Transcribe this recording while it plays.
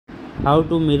How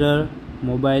to mirror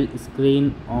mobile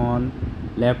screen on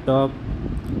laptop.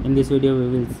 In this video we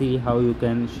will see how you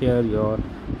can share your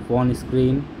phone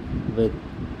screen with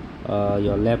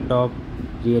your laptop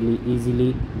really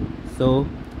easily. So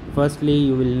firstly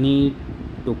you will need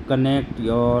to connect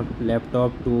your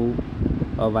laptop to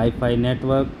a Wi-Fi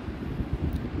network.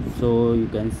 So you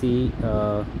can see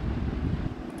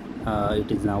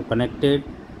it is now connected.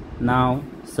 Now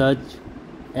search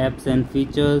apps and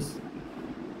features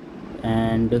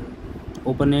and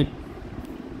open it.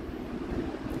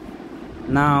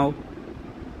 Now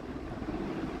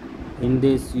in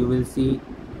this you will see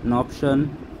an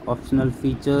optional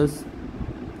features.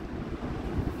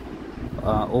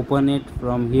 Open it.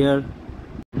 From here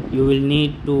you will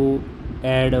need to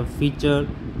add a feature.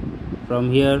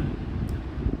 From here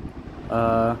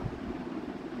I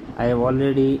have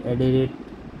already added it,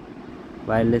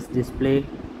 wireless display.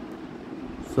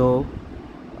 So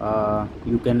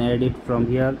you can add it from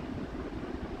here.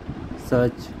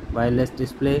 Search wireless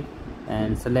display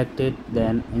and select it,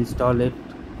 then install it.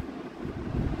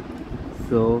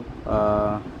 So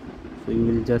you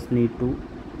will just need to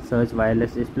search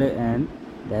wireless display and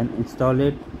then install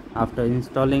it. After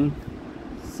installing,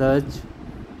 search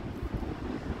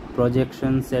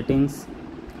projection settings,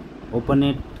 open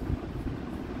it.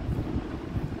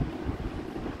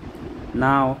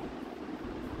 Now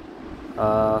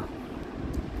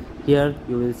here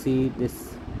you will see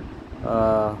this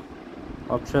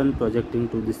option projecting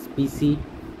to this PC.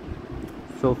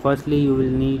 So firstly you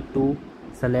will need to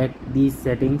select these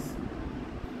settings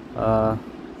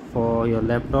for your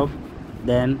laptop,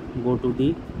 then go to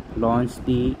the launch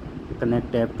the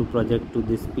connect app to project to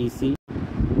this PC.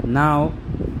 Now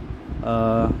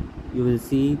you will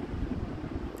see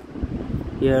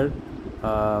here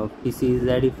PC is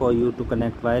ready for you to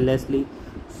connect wirelessly.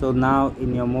 So now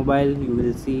in your mobile you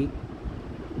will see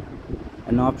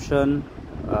an option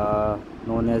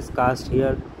known as cast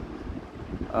here.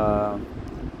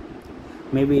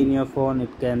 Maybe in your phone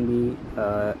it can be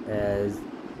as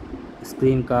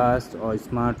screencast or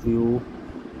smart view,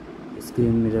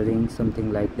 screen mirroring,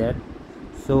 something like that.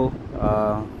 So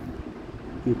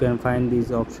you can find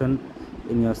this option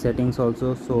in your settings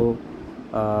also. So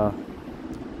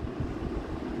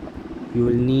you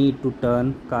will need to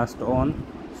turn cast on.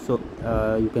 So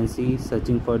you can see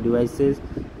searching for devices.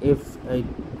 If it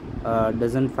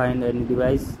doesn't find any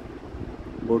device,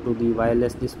 go to the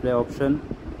wireless display option,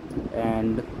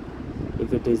 and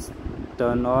if it is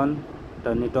turned on,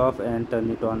 turn it off and turn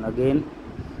it on again.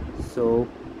 So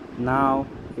now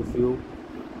if you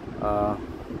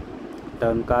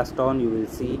turn cast on, you will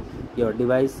see your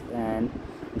device, and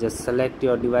just select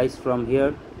your device from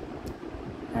here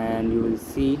and you will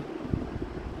see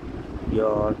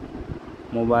your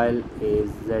mobile is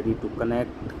ready to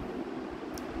connect,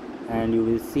 and you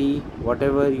will see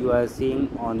whatever you are seeing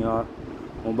on your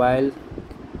mobile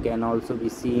can also be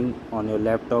seen on your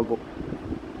laptop.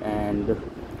 And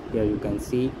here you can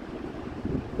see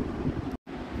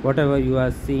whatever you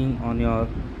are seeing on your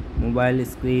mobile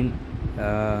screen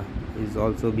is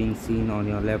also being seen on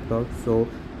your laptop. So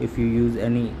if you use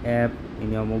any app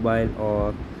in your mobile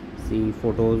or see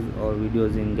photos or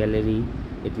videos in gallery,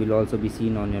 it will also be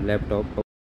seen on your laptop.